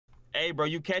Hey, bro,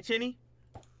 you catch any?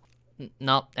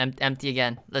 Nope, empty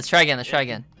again. Let's try again. Let's try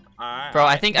again. Alright. Bro,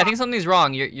 I think something's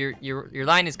wrong. Your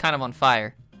line is kind of on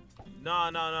fire.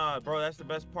 No, bro. That's the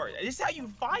best part. This is how you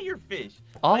fire fish.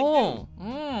 Oh.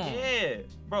 Like, yeah,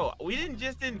 bro. We didn't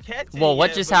catch it. Well,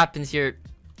 what just happens here?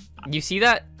 You see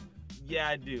that? Yeah,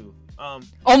 I do.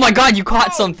 Oh my God, you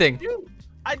caught something. Dude,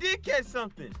 I did catch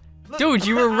something. Look, dude,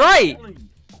 you were right.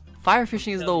 Fire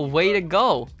fishing is the way to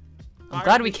go. I'm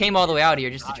glad we came all the way out here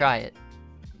just to try it.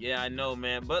 Yeah, I know,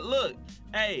 man. But look,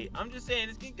 hey, I'm just saying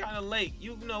it's getting kind of late.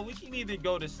 You know, we can either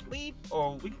go to sleep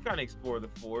or we can kind of explore the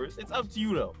forest. It's up to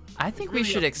you, though. I think we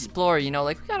should explore, you know,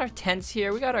 like we got our tents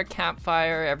here, we got our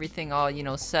campfire, everything all, you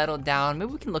know, settled down.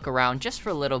 Maybe we can look around just for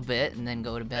a little bit and then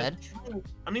go to bed. That's true.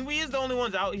 I mean, we is the only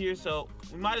ones out here, so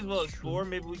we might as well explore.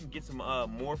 Maybe we can get some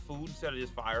more food instead of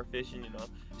just fire fishing, you know.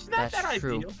 It's not that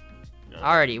ideal. You know?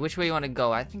 Alrighty, which way you want to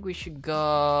go? I think we should go...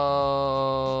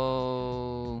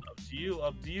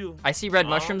 Up to you. I see red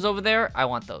mushrooms over there. I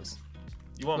want those.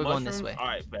 You want mushrooms? Going this way?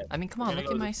 Alright, bet. I mean, come on, look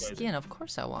at my skin. Of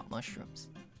course I want mushrooms.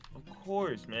 Of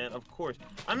course, man. Of course.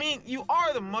 I mean, you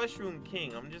are the mushroom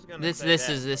king. I'm just gonna say this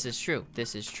is true.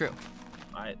 This is true.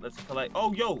 Alright, let's collect.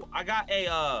 Oh, yo, I got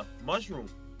a mushroom.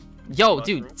 Yo,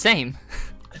 dude, same.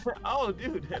 Oh,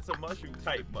 dude, that's a mushroom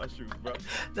type mushroom, bro.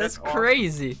 That's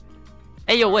crazy. Awesome.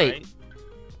 Hey, yo, wait. Right.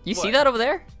 You see that over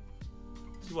there?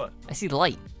 See what? I see the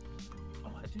light. Oh,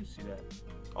 I do see that.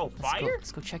 Oh, fire?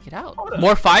 Let's go check it out.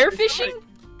 More fire fishing?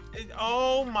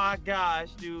 Oh my gosh,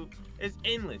 dude. It's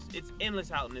endless. It's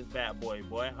endless out in this bad boy,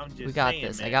 I'm just We got saying,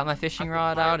 this. man. I got my fishing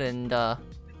rod out and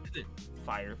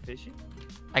fire fishing?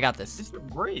 I got this. This is a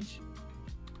bridge.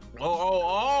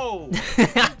 Oh.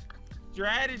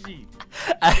 Strategy.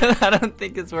 I don't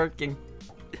think it's working.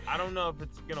 I don't know if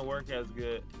it's gonna work as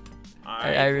good.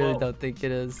 I really don't think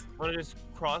it is. Wanna just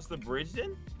cross the bridge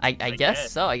then? I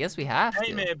guess so. I guess we have to.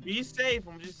 Hey man, be safe.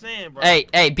 I'm just saying, bro.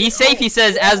 Hey, be safe. He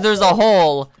says as there's a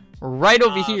hole right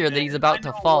over here that he's about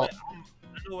to fall. I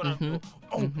know what I'm doing.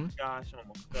 Oh my gosh, I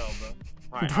almost fell, bro.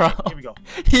 All right, bro, here we go.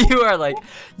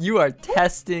 you are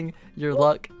testing your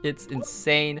luck. It's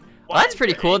insane. Well, that's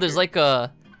pretty cool. There's like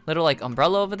a little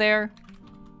umbrella over there.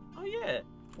 Oh yeah.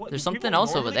 There's something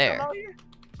else over there.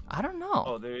 I don't know.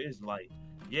 Oh, there is light.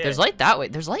 Yeah. There's light that way.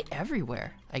 There's light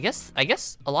everywhere. I guess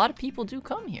a lot of people do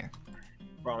come here.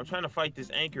 Bro, I'm trying to fight this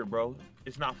anchor, bro.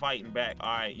 It's not fighting back.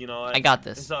 All right, you know what? I got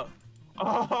this. It's up.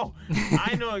 Oh,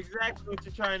 I know exactly what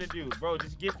you're trying to do, bro.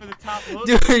 Just get for the top hook.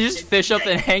 Dude, just fish up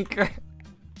an anchor.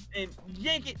 And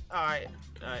yank it. All right.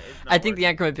 I think the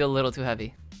anchor might be a little too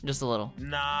heavy. Just a little.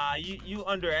 Nah, you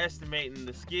underestimating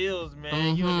the skills,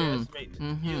 man. You underestimating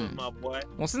the skills, my boy.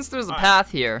 Well, since there's a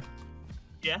path here,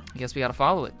 yeah, I guess we gotta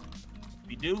follow it.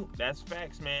 We do. That's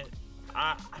facts, man.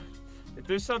 If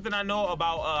there's something I know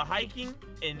about hiking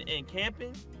and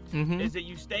camping, is that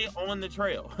you stay on the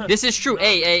trail. This is true.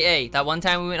 Hey. That one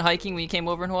time we went hiking when you came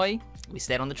over in Hawaii, we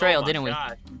stayed on the trail, didn't we?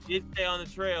 God, we did stay on the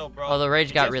trail, bro. Oh, the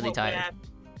rage got really tired.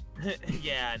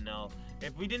 Yeah, I know.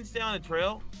 If we didn't stay on the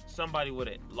trail, somebody would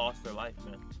have lost their life,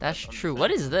 man. That's true.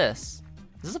 What is this?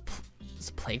 Is this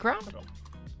a playground?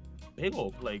 Big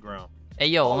old playground. Hey,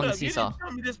 yo, I want to see You didn't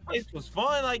tell me this place was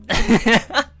fun like this.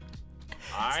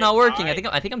 It's not working. Right.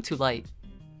 I think I'm too light.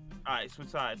 All right, switch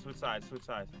sides. Let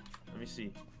me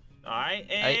see. All right,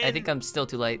 and I think I'm still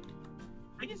too light.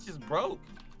 I think it's just broke.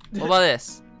 What about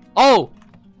this? Oh,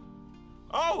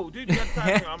 dude, you got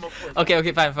time. I'm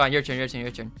okay, fine. Your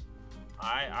turn. All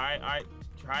right.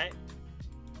 Try it.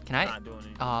 Can I? Not doing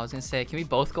anything. Oh, I was gonna say, can we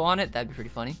both go on it? That'd be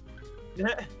pretty funny.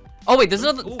 Oh wait, there's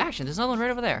another. Action. There's another one right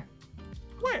over there.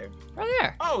 Where? Right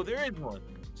there. Oh, there is one.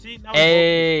 See? Now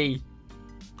hey,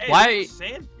 why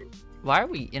Why are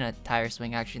we in a tire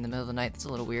swing actually in the middle of the night? That's a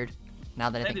little weird. Now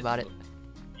that I think about it.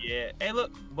 Yeah. Hey,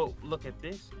 look at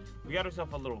this. We got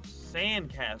ourselves a little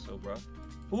sand castle, bro.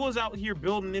 Who was out here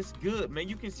building this good, man?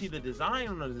 You can see the design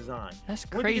on the design. That's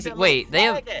crazy. Wait,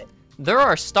 there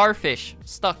are starfish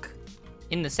stuck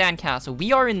in the sandcastle.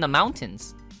 We are in the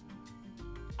mountains.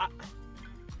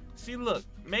 See, look,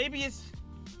 maybe it's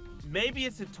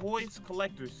a toys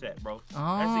collector set, bro.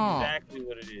 Oh. That's exactly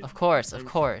what it is. Of course.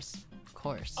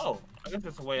 Oh, I guess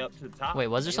that's the way up to the top. Wait,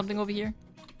 was there something over here?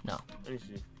 No. Let me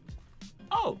see.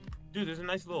 Oh, dude, there's a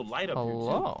nice little light up here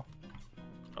too.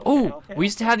 Hello. We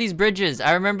used to have these bridges.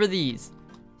 I remember these.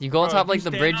 You go on top like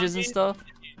the bridges and stuff.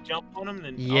 You jump on them,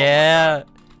 then. Yeah.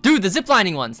 Dude, the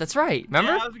ziplining ones. That's right.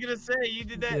 Remember? Yeah, I was gonna say you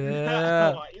did that.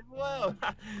 Yeah. Well.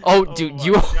 Oh, dude,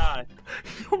 you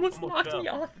almost knocked me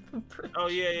off the bridge. Oh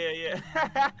yeah.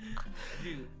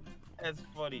 Dude, that's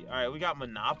funny. All right, we got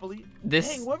Monopoly.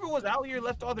 Dang, whoever was out here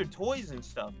left all their toys and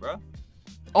stuff, bro.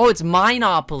 Oh, it's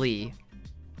Minopoly.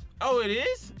 Oh, it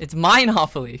is? It's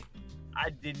Monopoly. I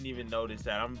didn't even notice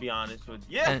that. I'm gonna be honest with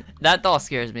you. Yeah. And that doll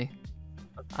scares me.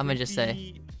 I'm gonna just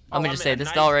say. I'm gonna just say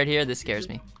this doll right here. This scares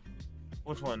me.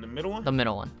 Which one? The middle one? The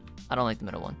middle one. I don't like the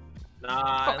middle one.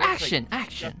 Nah. Oh, action,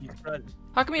 action.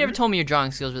 How come you never told me your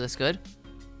drawing skills were this good?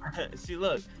 See,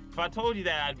 look. If I told you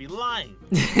that, I'd be lying.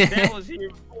 That was here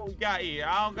before we got here.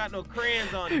 I don't got no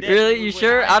crayons on deck. Really? You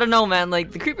sure? I don't know, man.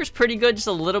 Like, the creeper's pretty good. Just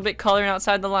a little bit coloring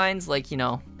outside the lines. Like, you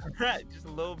know. Just a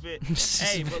little bit.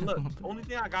 Hey, but look. Only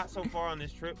thing I got so far on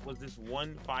this trip was this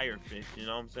one fire fish. You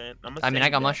know what I'm saying? I mean, I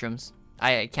got mushrooms.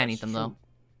 I can't eat them, though.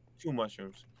 2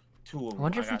 mushrooms. 2 of them. I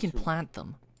wonder if we can plant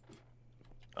them.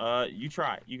 You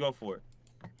try. You go for it.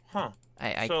 Huh.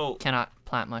 I cannot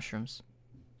plant mushrooms.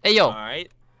 Hey, yo. All right.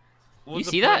 You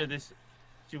see that?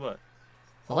 See what?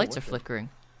 The lights are flickering.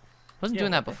 Wasn't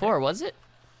doing that before, was it?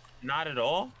 Not at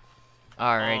all.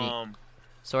 Alrighty.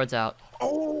 Swords out.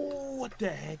 Oh, what the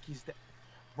heck is that?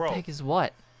 Bro. What the heck is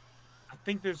what? I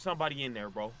think there's somebody in there,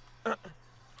 bro. I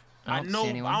don't see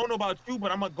anyone. I don't know about you,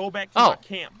 but I'm gonna go back to my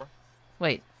camp, bro.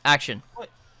 Wait, action. What?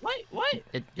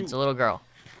 It's a little girl.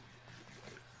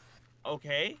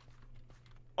 Okay.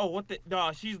 Oh, what the?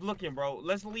 Nah, she's looking, bro.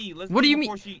 Let's leave. What do you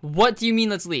mean? What do you mean?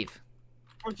 Let's leave.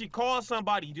 Before she calls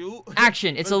somebody, dude.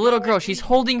 Action! It's a little girl. She's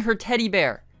holding her teddy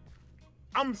bear.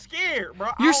 I'm scared,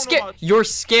 bro. You're scared. You're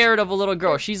scared of a little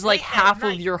girl. She's like half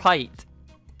of your height.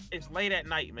 It's late at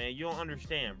night, man. You don't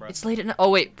understand, bro. It's late at night. Oh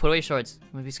wait, put away your swords.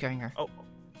 I'm gonna be scaring her. Oh,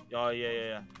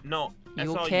 yeah. No.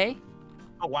 You okay?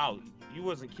 Oh wow, you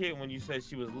wasn't kidding when you said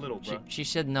she was little, bro. She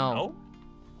said no. No?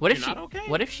 What if You're not okay?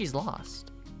 What if she's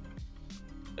lost?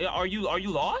 Are you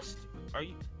lost?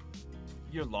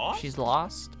 You're lost? She's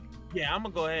lost? Yeah, I'm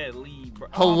gonna go ahead and leave, bro.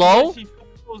 Hello? Oh, she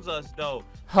follows us though.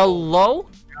 Hello? Oh,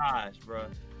 gosh, bro.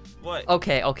 What?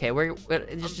 Okay. We're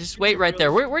just wait right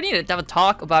there. We need to have a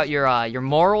talk about your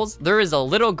morals. There is a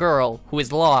little girl who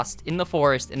is lost in the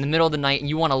forest in the middle of the night, and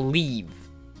you want to leave.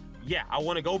 Yeah, I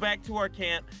want to go back to our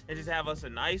camp and just have us a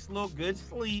nice little good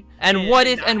sleep. And what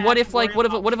if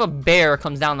a bear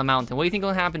comes down the mountain? What do you think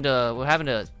will happen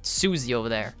to Susie over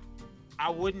there? I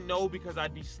wouldn't know because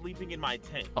I'd be sleeping in my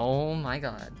tent. Oh my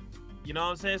god. You know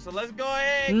what I'm saying? So let's go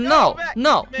ahead. No.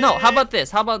 How about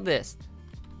this?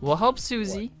 We'll help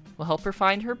Susie. We'll help her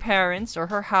find her parents or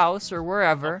her house or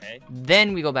wherever. Okay.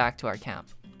 Then we go back to our camp.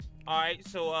 All right.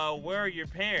 So where are your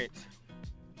parents?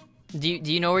 Do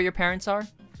you know where your parents are?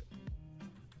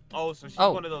 Oh, so she's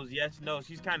one of those yes/no.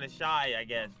 She's kind of shy, I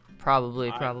guess.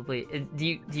 Probably.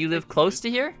 Do you live close to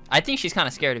here? I think she's kind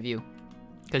of scared of you,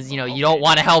 because you know you don't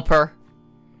want to help her.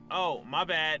 Oh, my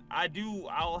bad. I do.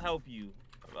 I'll help you.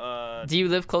 Do you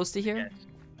live close to here? Yes.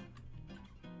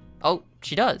 Oh,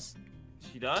 she does.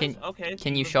 She does? Okay.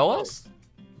 Can you show us?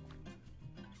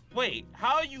 Wait,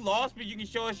 how are you lost, but you can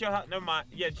show us your house? Never mind.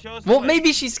 Yeah, show us. Well,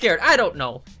 maybe she's scared. I don't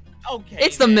know. Okay.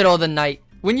 It's the middle of the night.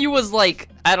 When you was like,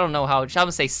 I don't know how, I'm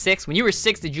gonna say 6. When you were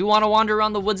 6, did you want to wander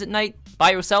around the woods at night by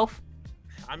yourself?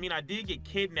 I mean, I did get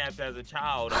kidnapped as a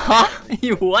child. Huh?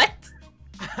 You what?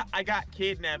 I got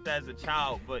kidnapped as a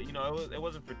child, but you know, it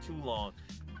wasn't for too long.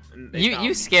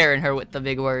 You scaring her with the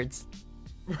big words.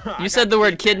 You said the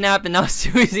word kidnap, and now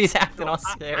Susie's acting all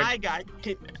scared. I got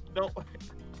kidnapped. No,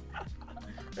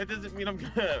 that doesn't mean I'm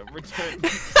gonna return.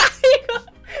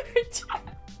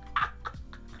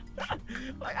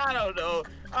 Like, I don't know.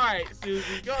 All right, Susie,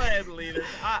 go ahead and lead us.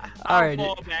 I'll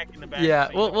fall back in the back. Yeah,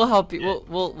 we'll help you.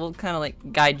 We'll kind of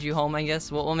like guide you home, I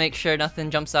guess. We'll make sure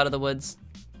nothing jumps out of the woods.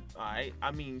 All right.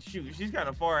 I mean, shoot, she's kind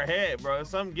of far ahead, bro. If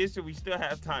something gets her, we still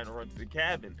have time to run to the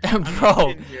cabin.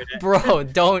 Bro,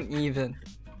 don't even.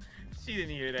 She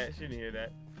didn't hear that. She didn't hear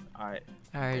that. All right.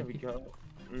 There we go.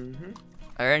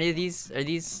 Are any of these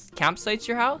campsites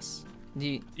your house?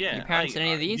 Your parents in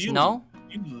any of these? No.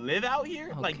 You live out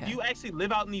here? Okay. Like, do you actually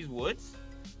live out in these woods?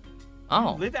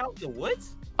 Oh. You live out in the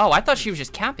woods? Oh, I thought she was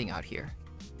just camping out here.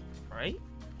 Right?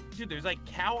 Dude, there's like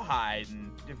cowhide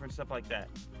and different stuff like that.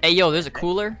 Hey, yo, there's a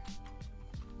cooler.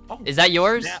 Oh, is that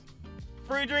yours? Snap.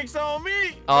 Free drinks on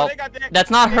me. Oh, that's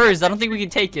not hers. I don't think we can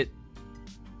take it.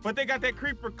 But they got that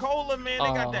creeper cola, man. They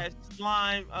got that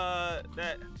slime.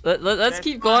 Let's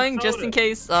keep going just in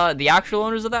case the actual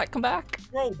owners of that come back.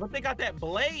 Bro, but they got that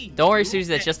blade. Don't worry,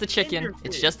 Susie. That's just the chicken.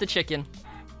 It's just the chicken.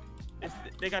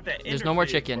 They got that. There's no more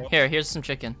chicken. Bro. Here's some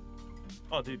chicken.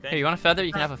 Oh, dude. Here, you want a feather?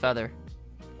 You can have a feather.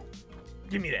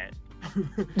 Give me that.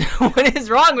 What is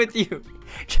wrong with you?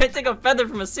 Trying to take a feather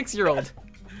from a 6-year-old.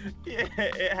 Yeah,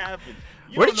 it happened.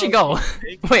 Where did she go?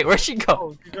 Wait, where'd she go?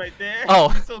 Oh, she's right there.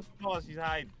 Oh. She's so small, she's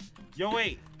hiding. Yo,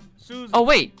 wait. Susie. Oh,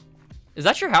 wait. Is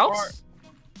that your house?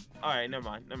 All right, never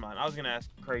mind. I was going to ask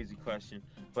a crazy question,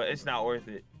 but it's not worth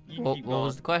it. You What keep going.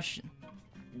 was the question?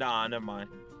 Nah, never mind.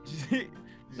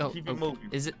 Just keep it moving.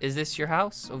 Is this your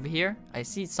house over here? I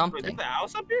see Wait, something. there's a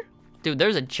house up here? Dude,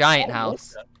 there's a giant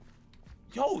house.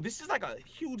 Yo, this is like a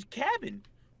huge cabin.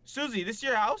 Susie, this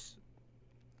your house?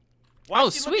 Why Oh,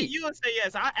 she look at sweet. you and say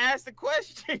yes? I asked the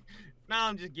question. Now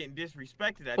I'm just getting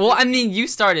disrespected. Well, I mean, you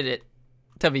started it,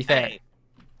 to be fair. Hey.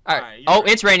 All right. Alright, Oh,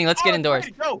 it's raining. Let's get it's indoors.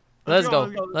 ready to go. Let's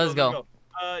go. Let's go.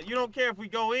 You don't care if we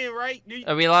go in, right? Do you?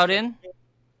 Are we allowed in?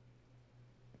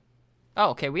 Oh,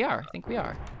 okay, we are. I think we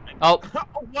are. Oh,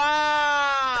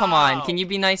 Wow. come on. Can you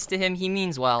be nice to him? He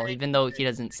means well, even though he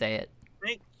doesn't say it.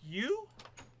 Thank you.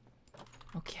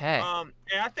 Okay. And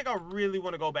I think I really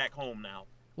want to go back home now.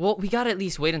 Well, we gotta at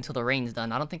least wait until the rain's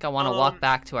done. I don't think I want to walk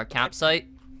back to our campsite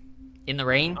in the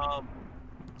rain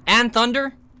and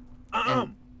thunder.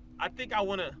 I think I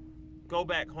want to go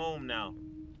back home now.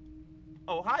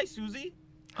 Oh, hi, Susie.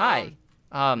 Hi.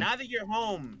 Now that you're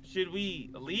home, should we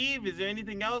leave? Is there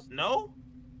anything else? No?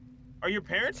 Are your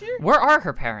parents here? Where are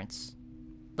her parents?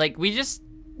 Like, we just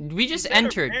You said her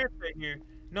entered. parents are here.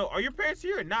 No, are your parents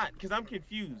here or not? Because I'm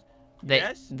confused. They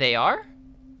Yes? are?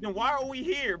 Then why are we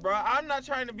here, bro? I'm not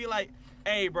trying to be like,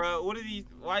 hey, bro,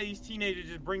 why these teenagers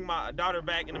just bring my daughter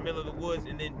back in the middle of the woods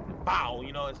and then, bow,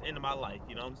 you know, it's the end of my life.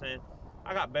 You know what I'm saying?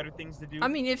 I got better things to do. I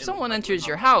mean, if in someone life. enters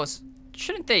your house,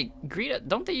 shouldn't they greet it?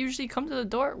 Don't they usually come to the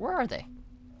door? Where are they?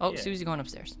 Oh, Yeah. Susie going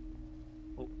upstairs.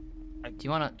 Well, Do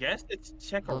you want to? Guess let's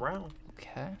check around.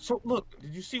 Okay. So look,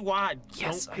 did you see why I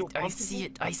Yes, don't feel I see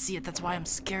it. I see it. That's why I'm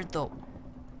scared, though.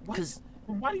 What? Because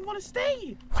Then why do you want to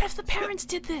stay? what if the parents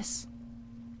did this?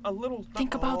 A little.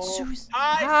 Think about Oh. Susie.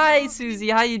 Hi, Hi, Susie.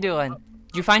 How you doing?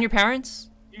 Did you find your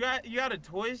parents? You got a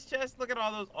toys chest? Look at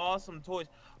all those awesome toys.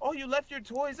 Oh, you left your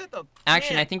toys at the.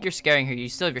 Actually, I camp. think you're scaring her. You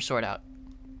still have your sword out.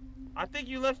 I think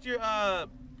you left your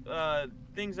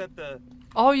things at the.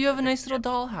 Oh, you have a nice little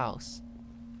dollhouse.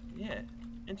 Yeah,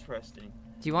 interesting.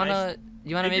 Do you wanna? Nice. Do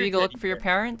you wanna Figure maybe go look teddy for your bear.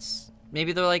 parents?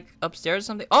 Maybe they're like upstairs or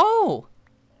something. Oh,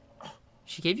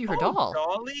 she gave you her doll.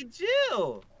 Dolly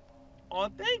Jill. Oh,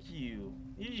 thank you.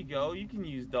 Here you go. You can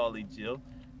use Dolly Jill.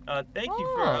 Thank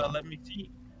you for Oh. letting me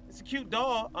see. It's a cute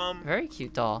doll. Very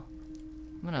cute doll.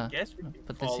 I'm gonna Guess we can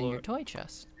put this in follow your toy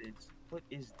chest. What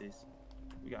is this?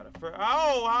 We got a fur.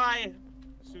 Oh, hi,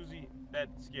 Susie. That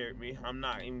scared me. I'm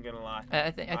not even gonna lie.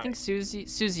 I think Susie,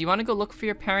 you want to go look for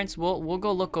your parents? We'll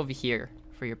go look over here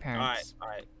for your parents. All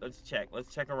right. Let's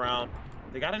check around.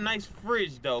 They got a nice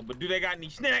fridge though, but do they got any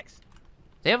snacks?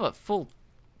 They have a full They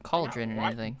got cauldron and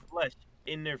rotten everything. Flesh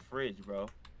in their fridge, bro.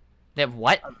 They have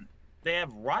what? They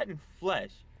have rotten flesh,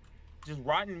 just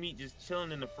rotten meat, just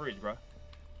chilling in the fridge, bro.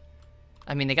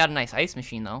 I mean, they got a nice ice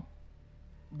machine though.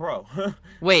 Bro.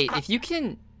 Wait, if you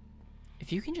can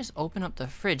just open up the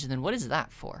fridge, then what is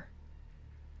that for?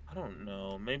 I don't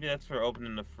know. Maybe that's for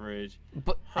opening the fridge.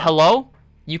 But hello?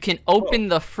 You can open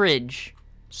the fridge,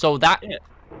 so that. Yeah.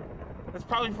 That's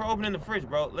probably for opening the fridge,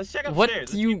 bro. Let's check upstairs. What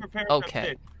Let's do you- keep preparing okay.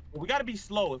 upstairs. Well, we gotta be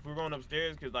slow if we're going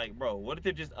upstairs, cause like, bro, what if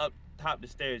they're just up top the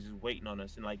stairs, just waiting on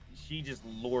us, and like she just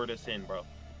lured us in, bro?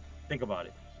 Think about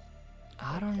it.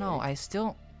 I don't know. I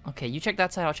still. Okay, you check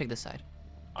that side. I'll check this side.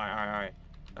 All right.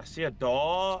 I see a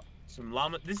doll, some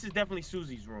llama. This is definitely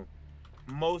Susie's room.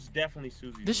 Most definitely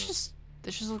Susie's This room.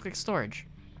 just looks like storage.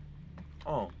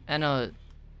 Oh. And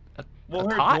Well, a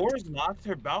her cot? door is locked.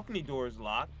 Her balcony door is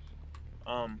locked.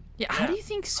 Yeah, how do you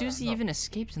think Susie even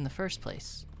escaped in the first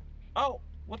place? Oh,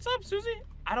 what's up, Susie?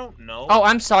 I don't know. Oh,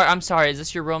 I'm sorry. Is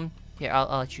this your room? Here,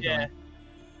 I'll let you go Yeah. in.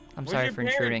 I'm Where's sorry your for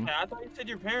parents intruding. at? I thought you said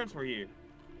your parents were here.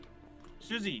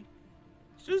 Susie.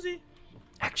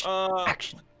 Action.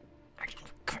 Action.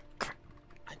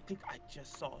 I think I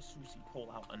just saw Susie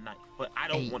pull out a knife, but I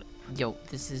don't Hey, want to. yo,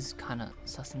 this is kind of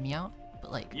sussing me out,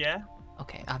 but like, Yeah?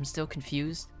 okay, I'm still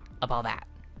confused about that.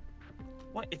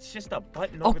 What? It's just a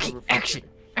button over the Okay, refrigerator.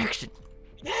 action.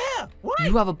 Yeah! What?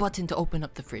 You have a button to open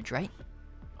up the fridge, right?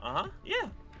 Uh-huh. Yeah.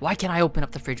 Why can't I open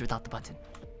up the fridge without the button?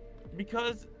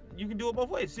 Because you can do it both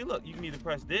ways. See, look, you can either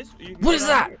press this or you can What go is down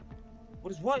that? here.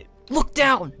 What is what? Look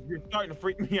down. You're starting to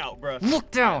freak me out, bro. Look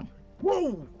down.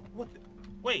 Whoa! What the?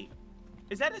 Wait.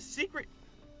 Is that a secret?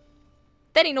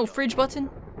 That ain't no fridge button.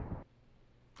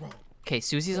 Bro. Okay,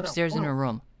 Susie's Hold up, upstairs in hold her up.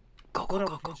 room. Go. Go.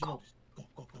 Go.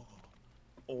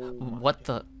 Oh my What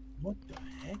God. the? What the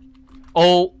heck?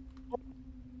 Oh,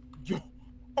 Yo,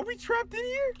 are we trapped in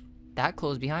here? that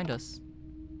closed behind us.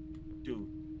 Dude.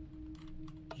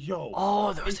 Yo.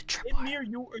 Oh, there was a In tripwire. near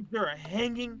you, is there a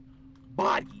hanging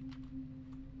body?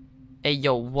 Hey,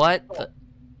 yo, what the?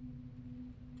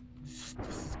 This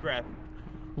is graphic.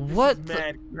 What This is the?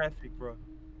 mad graphic, bro.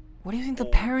 What do you think the Oh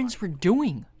parents were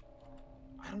doing?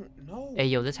 I don't know. Hey,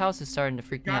 yo, this house is starting to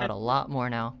freak me out a lot more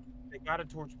now. They gotta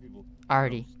torture people.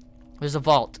 Already. There's a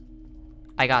vault.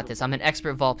 I got this. I'm an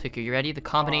expert vault picker. You ready? The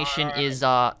combination is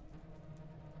Yo,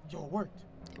 it worked.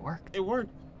 It worked. It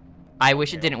worked. I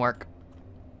wish it didn't work.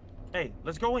 Hey,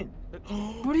 let's go in.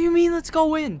 What do you mean? Let's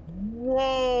go in.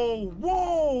 Whoa,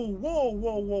 whoa, whoa,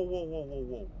 whoa, whoa, whoa, whoa, whoa,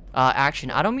 whoa.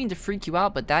 Action. I don't mean to freak you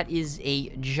out, but that is a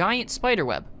giant spider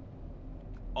web.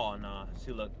 Oh, nah.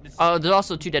 See, look. This There's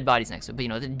also 2 dead bodies next to it, but you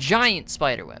know, the giant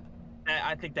spider web.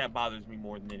 I think that bothers me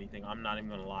more than anything. I'm not even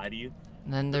gonna lie to you.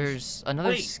 And then there's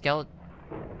another skeleton.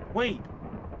 Wait.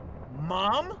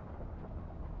 Mom?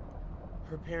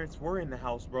 Her parents were in the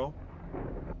house, bro.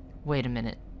 Wait a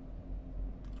minute.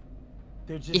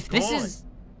 They're just If this gone. is...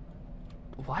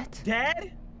 What?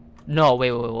 Dad? No,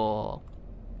 wait, whoa.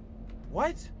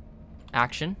 What?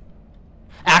 Action.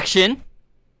 Action!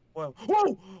 Whoa.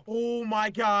 Whoa! Oh my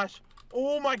gosh.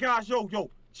 Oh my gosh. Yo,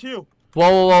 chill.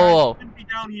 Whoa. You guys shouldn't be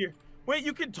down here. Wait,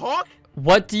 you can talk?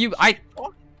 What do you...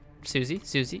 Talk? Susie,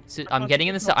 I'm getting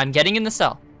in the cell. I'm getting in the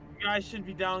cell. You guys shouldn't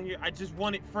be down here. I just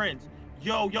wanted friends.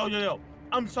 Yo.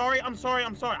 I'm sorry.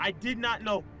 I did not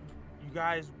know. You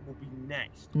guys will be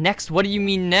next. Next? What do you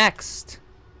mean next?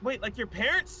 Wait, like your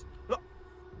parents? Look.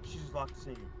 She just locked us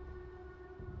in here.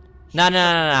 No.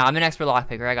 I'm an expert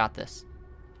lockpicker. I got this.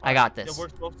 I got this. It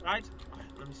works both sides? Alright,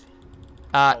 let me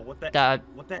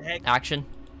see. What the heck? Action.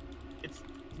 It's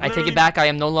I take it back. I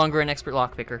am no longer an expert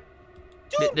lockpicker.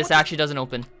 Dude, This actually doesn't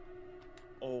open.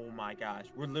 Oh my gosh.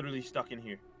 We're literally stuck in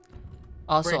here.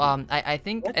 Also, Brandon. I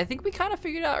think we kind of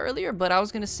figured out earlier, but I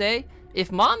was gonna say,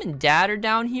 if Mom and Dad are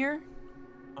down here,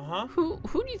 who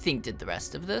do you think did the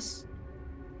rest of this?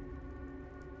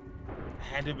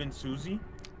 Had to have been Susie.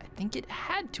 I think it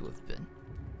had to have been.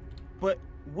 But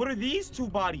what are these 2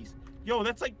 bodies? Yo,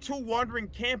 that's like 2 wandering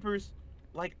campers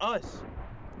like us.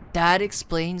 That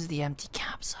explains the empty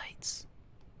campsites.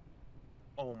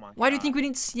 Oh my god. Why do you think we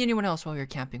didn't see anyone else while we were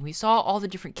camping? We saw all the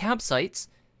different campsites,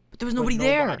 but there was nobody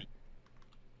there.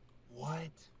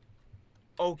 What?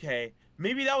 Okay,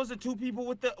 maybe that was the 2 people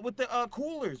with the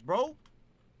coolers, bro.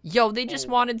 Yo, they just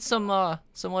wanted some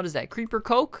what is that? Creeper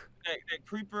Coke? That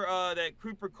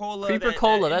creeper cola. Creeper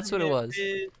cola, that's what it was.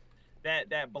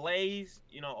 That blaze,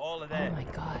 you know, all of that. Oh my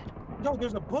god. Yo,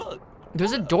 there's a book.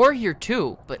 There's a door here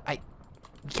too, but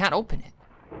we can't open it.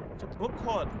 It's a book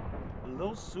called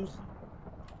Lil Susie.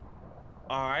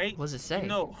 All right. What does it say? You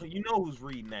know who's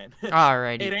reading that.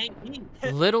 Alrighty. It ain't me.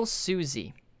 Little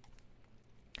Susie.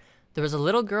 There was a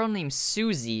little girl named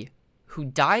Susie who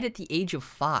died at the age of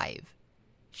 5.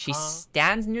 She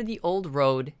stands near the old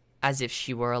road as if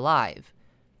she were alive.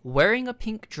 Wearing a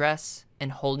pink dress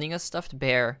and holding a stuffed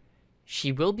bear,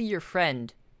 she will be your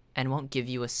friend and won't give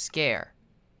you a scare.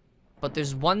 But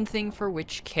there's one thing for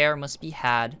which care must be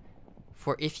had,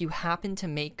 for if you happen to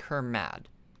make her mad.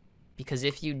 Because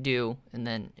if you do, and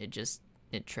then it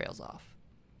trails off.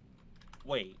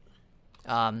 Wait.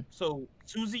 So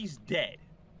Susie's dead.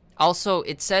 Also,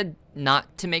 it said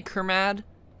not to make her mad.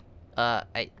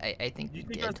 I think You it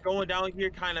think did. us going down here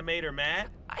kind of made her mad?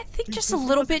 I think Dude, just a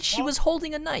little bit. She was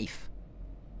holding a knife.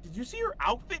 Did you see her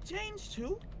outfit change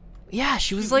too? Yeah,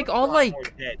 she was like looked a all lot like, more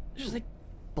dead, she was too. like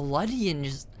bloody and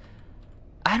just,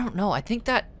 I don't know. I think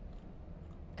that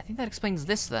explains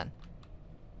this then.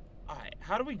 All right,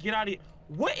 how do we get out of here?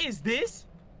 What is this?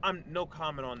 I'm no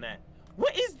comment on that.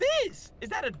 What is this? Is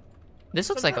that a? This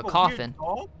looks some like a type of coffin.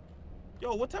 weird dog?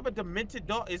 Yo, what type of demented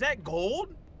dog? Is that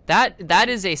gold? That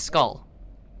is a skull.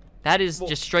 That is Well,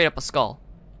 just straight up a skull.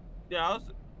 Yeah,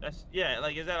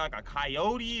 like, is that like a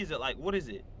coyote? Is it like, what is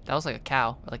it? That was like a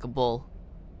cow, or like a bull,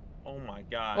 Oh my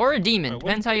god. or a demon. Wait, what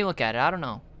Depends is how you look at it. I don't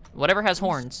know. Whatever has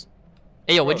horns.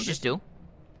 Hey yo, Bro, what'd you just do?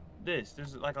 There's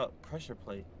like a pressure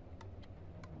plate.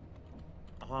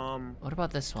 What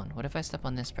about this one? What if I step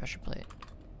on this pressure plate?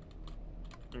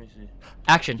 Let me see.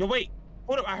 Action. Yo, wait.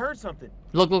 Hold up, I heard something.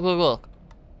 Look. The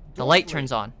Door light lit.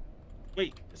 turns on.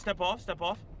 Wait, step off.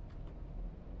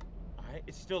 Alright,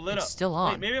 it's still lit up. It's still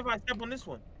on. Wait, maybe if I step on this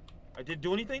one. I did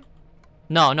do anything?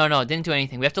 No, it didn't do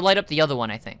anything. We have to light up the other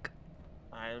one, I think.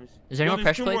 Alright, let me see. Is there any more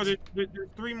there's pressure 2 more. plates? There's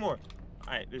 3 more.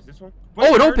 Alright, there's this one.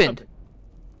 Oh, it I heard opened. something.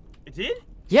 It did?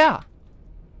 Yeah.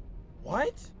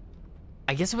 What?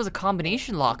 I guess it was a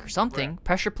combination lock or something.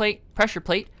 Pressure plate,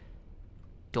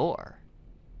 door.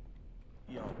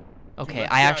 Yo. Okay,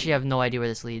 let's I get out actually of have no idea where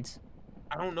this leads.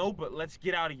 I don't know, but let's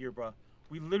get out of here, bro.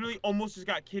 We literally almost just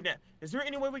got kidnapped. Is there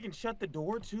any way we can shut the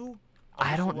door too?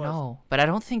 I wish don't there was. know, but I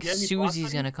don't think You have any Susie's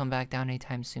thoughts, gonna come back down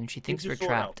anytime soon. She thinks your we're sword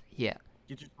trapped. Yeah.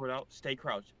 Get your sword out. Stay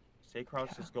crouched.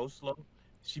 Just go slow.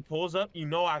 She pulls up. You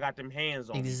know I got them hands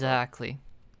on. me, bro. Exactly.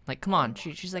 Like, come on.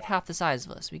 She's like half the size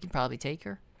of us. We can probably take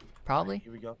her. Probably.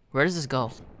 Here we go. Where does this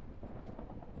go?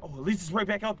 Oh, at least it's right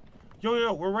back out.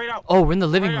 Yo, we're right out. Oh, we're in the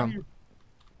living Right out room. here.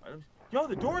 Yo,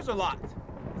 the doors are locked.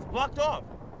 It's blocked off.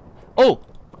 Oh,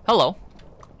 hello.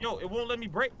 Yo, it won't let me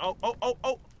break. Oh.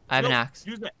 I have an axe.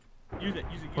 Use that. Use it.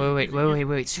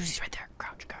 Wait. Susie's right there.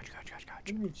 Crouch. What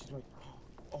do you mean she's right?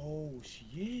 Oh, she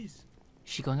is. Is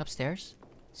she going upstairs?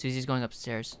 Susie's going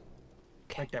upstairs.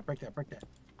 Okay. Break that. Come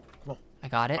on. I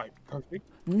got it. All right, perfect.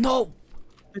 No.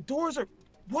 The doors are...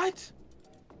 What?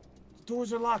 The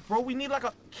doors are locked, bro. We need like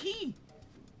a key.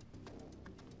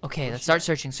 Okay, let's start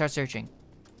searching.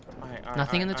 All right,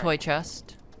 Nothing in the toy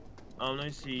chest. Let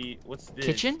me see. What's this?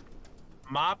 Kitchen?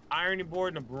 Mop, ironing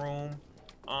board, and a broom.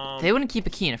 They wouldn't keep a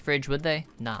key in a fridge, would they?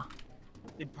 Nah.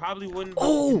 They probably wouldn't.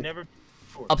 Oh! Never.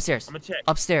 Sure. Upstairs. I'm gonna check.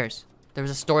 Upstairs. There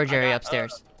was a storage area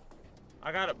upstairs.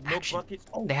 I got a milk bucket.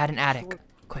 Oh, they had an attic.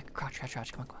 Quick, crouch.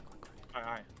 Come on. All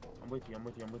right. I'm with you.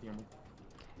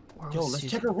 Where Yo, was let's Susie?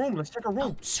 check her room.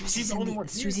 No,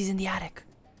 Susie's in the attic.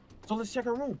 So let's check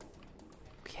her room.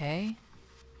 Okay.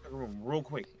 Check her room real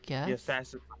quick. Yes. Be as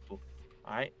fast as possible.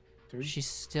 All right. 3. She's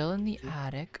still in the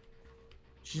attic.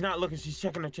 She's not looking. She's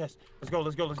checking her chest. Let's go.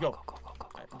 Go.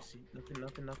 All right, let's see.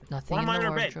 Nothing. Nothing Why in am I the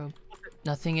in her bed? wardrobe.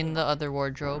 Nothing in the other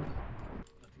wardrobe.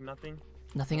 Nothing.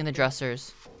 Nothing in the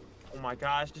dressers. Oh my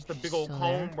gosh, just a big She's old still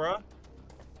comb, there? bruh.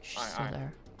 She's Alright, still alright.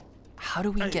 there. How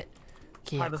do we get...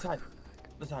 Okay,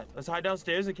 Let's hide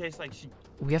downstairs in case like she...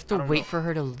 we have to don't wait know. for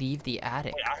her to leave the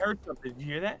attic. Wait, I heard something. Did you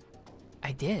hear that?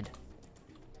 I did.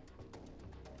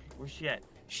 Where's she at?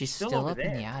 She's still still over up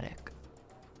in the there. attic.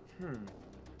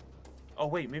 Oh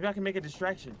wait, maybe I can make a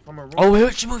distraction from her room. Oh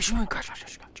wait, she moved. Crouch.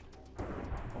 Oh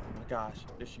my gosh,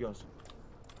 there she goes.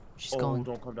 She's Oh, going.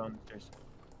 don't come down the stairs.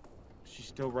 She's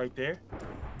still right there.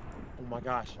 Oh my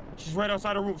gosh, she's right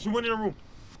outside her room. She went in her room.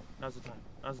 Now's the time.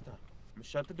 I'm gonna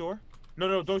shut the door.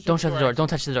 No, don't shut the door. Don't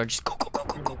touch the door. Just go.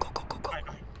 Alright,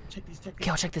 check these. Okay,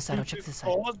 I'll check this side.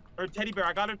 Her teddy bear.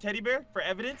 I got her teddy bear for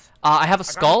evidence. I have a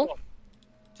skull.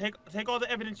 Take all the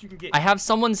evidence you can get. I have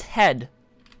someone's head.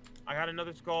 I got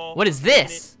another skull. What is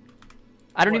this?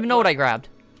 I don't even know what I grabbed.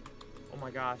 Oh my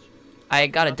gosh. I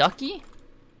got a ducky.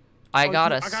 I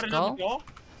got a I got skull. another doll.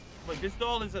 Wait, this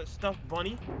doll is a stuffed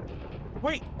bunny.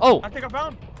 Wait. Oh. I think I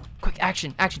found. Quick,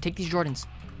 action. Take these Jordans.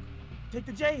 Take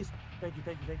the J's. Thank you.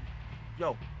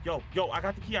 Yo. I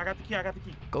got the key.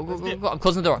 Go. Let's dip. I'm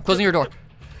closing the door. Closing your door.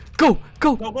 Go.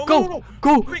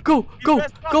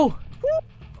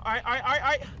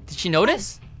 Alright. Did she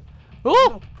notice?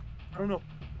 Oh. I don't know.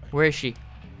 Where is she?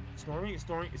 Snoring. It's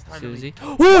time Susie. to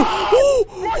leave.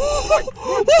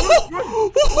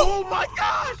 Oh my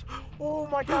gosh.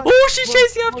 Oh, she's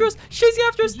chasing after us.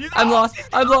 I'm lost.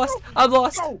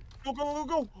 Go.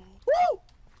 Woo.